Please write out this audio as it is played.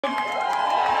Jiminy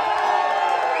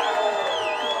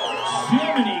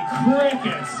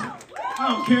crickets. I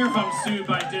don't care if I'm sued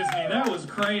by Disney. That was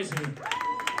crazy.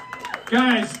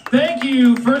 Guys, thank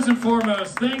you, first and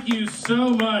foremost, thank you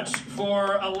so much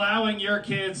for allowing your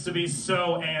kids to be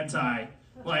so anti.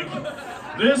 Like,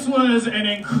 this was an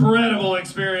incredible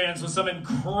experience with some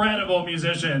incredible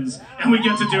musicians, and we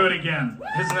get to do it again.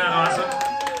 Isn't that awesome?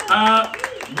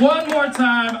 One more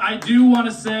time, I do want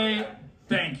to say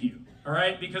thank you, all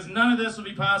right? Because none of this would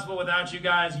be possible without you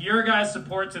guys. Your guys'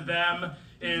 support to them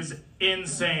is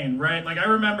insane, right? Like, I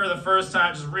remember the first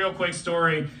time, just a real quick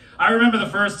story, I remember the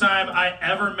first time I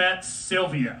ever met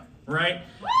Sylvia, right?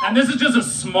 And this is just a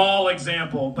small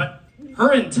example, but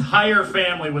her entire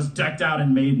family was decked out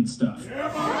in Maiden stuff. Like,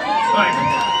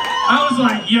 I was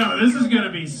like, yo, this is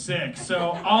gonna be sick.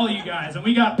 So all you guys, and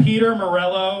we got Peter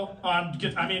Torco on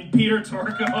guitar,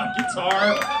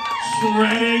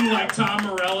 shredding like Tom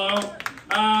Morello.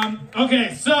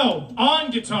 Okay, so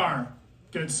on guitar,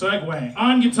 good segue.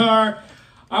 On guitar,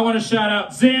 I want to shout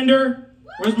out Xander.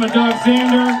 Where's my dog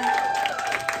Xander?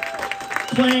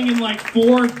 Playing in like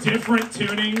 4 different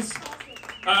tunings.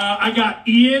 I got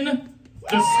Ian,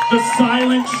 the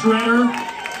silent shredder.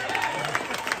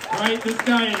 Right, this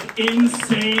guy is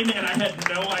insane, and I had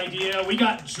no idea. We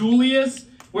got Julius.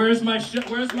 Where's my show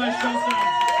sign?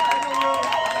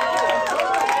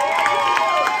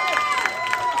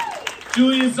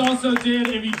 Julius also did,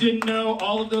 if you didn't know,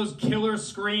 all of those killer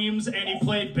screams, and he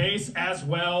played bass as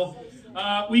well.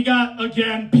 We got,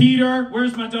 again, Peter.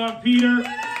 Where's my dog, Peter?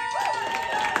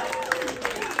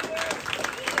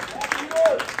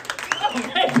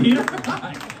 Hey, Peter.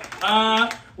 Hi.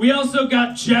 We also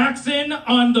got Jackson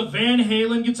on the Van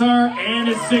Halen guitar and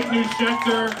his sick new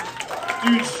Schecter.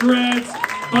 Dude shreds.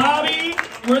 Bobby.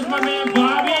 Where's my man,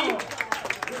 Bobby?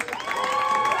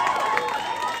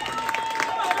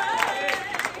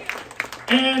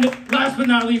 And last but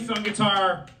not least on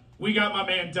guitar, we got my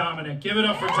man Dominic. Give it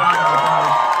up for Dominic.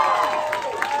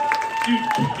 Dude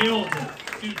killed it.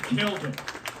 Dude killed it.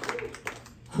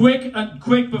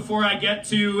 Quick before I get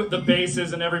to the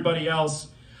basses and everybody else,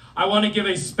 I want to give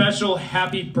a special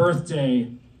happy birthday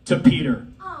to Peter.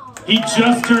 He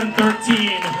just turned 13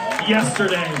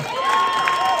 yesterday.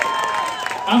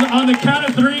 On the count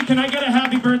of 3, can I get a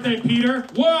happy birthday, Peter?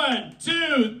 1,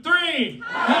 2, 3.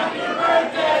 Happy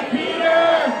birthday,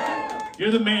 Peter!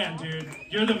 You're the man, dude.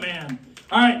 You're the man.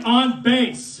 All right, on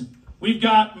bass, we've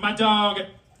got my dog,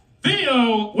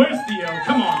 Theo. Where's Theo?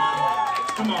 Come on.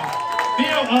 Come on.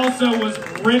 Theo also was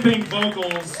ripping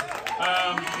vocals.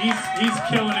 He's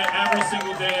killing it every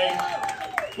single day.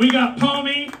 We got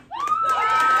Pommy.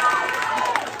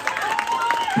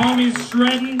 Pommy's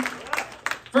shredding.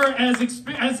 For as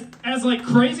like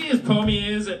crazy as Pommy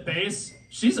is at bass,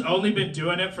 she's only been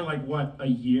doing it for like what, a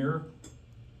year?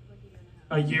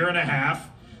 A year and a half.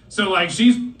 So like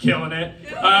she's killing it.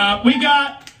 We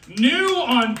got new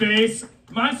on bass,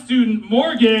 my student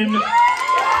Morgan.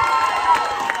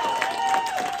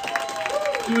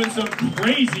 Doing some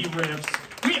crazy riffs.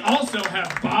 We also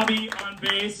have Bobby on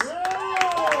bass.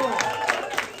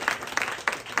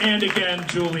 And again,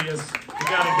 Julius. We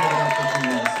gotta give it up for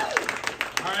Julius.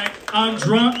 Alright, on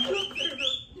drum.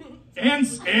 And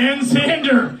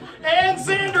Xander. And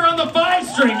Xander on the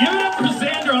 5-string. Give it up for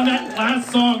Xander on that last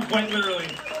song, quite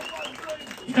literally.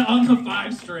 Yeah, on the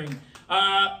 5-string.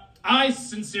 I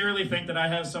sincerely think that I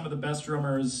have some of the best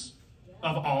drummers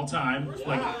of all time,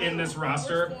 like in this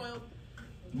roster.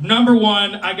 Number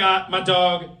 1, I got my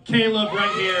dog Caleb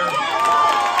right here.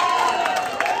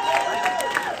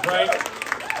 Right,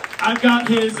 I got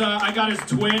his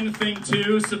twin thing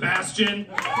too, Sebastian.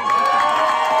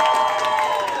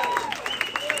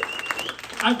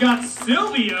 I've got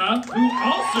Sylvia, who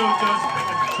also does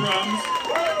drums,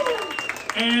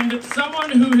 and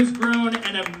someone who has grown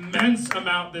an immense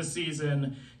amount this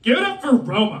season. Give it up for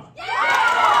Roma.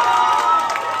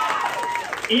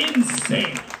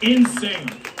 Insane, insane.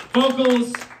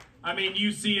 Vocals, I mean,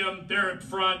 you see them, they're in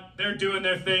front, they're doing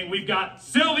their thing. We've got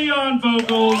Sylvia on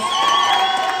vocals,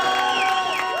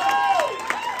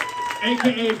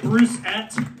 AKA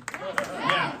Brucette.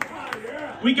 Yeah.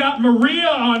 We got Maria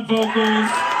on vocals,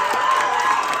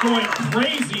 going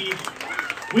crazy.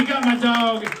 We got my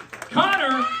dog,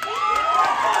 Connor,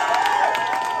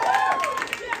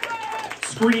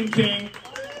 Scream King.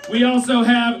 We also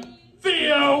have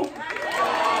Theo,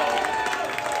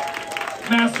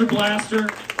 Master Blaster.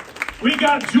 We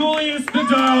got Julius the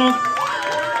dog.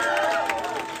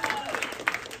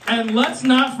 And let's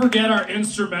not forget our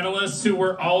instrumentalists who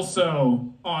were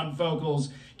also on vocals.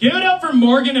 Give it up for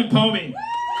Morgan and Pommy.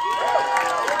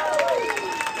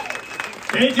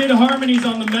 They did harmonies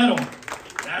on the metal.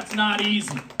 That's It's not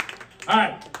easy. All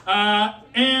right,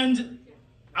 and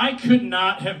I could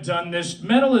not have done this.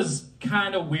 Metal is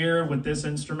kind of weird with this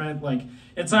instrument. Like,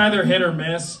 it's either hit or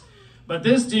miss. But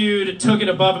this dude took it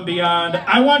above and beyond.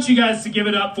 I want you guys to give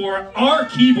it up for our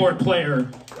keyboard player,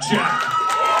 Jack.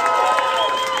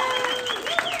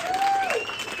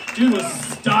 Dude was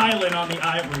styling on the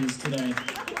ivories today.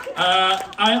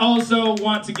 I also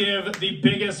want to give the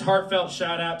biggest heartfelt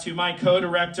shout out to my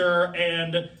co-director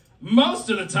and most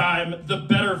of the time the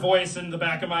better voice in the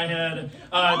back of my head,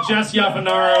 Jess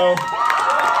Yafanaro.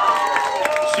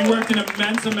 She worked an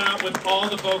immense amount with all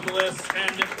the vocalists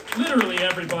and literally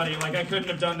everybody. Like, I couldn't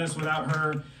have done this without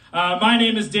her. My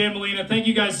name is Dan Molina. Thank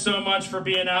you guys so much for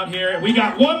being out here. We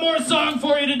got one more song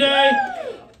for you today.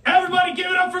 Everybody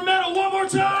give it up for Metal one more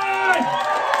time!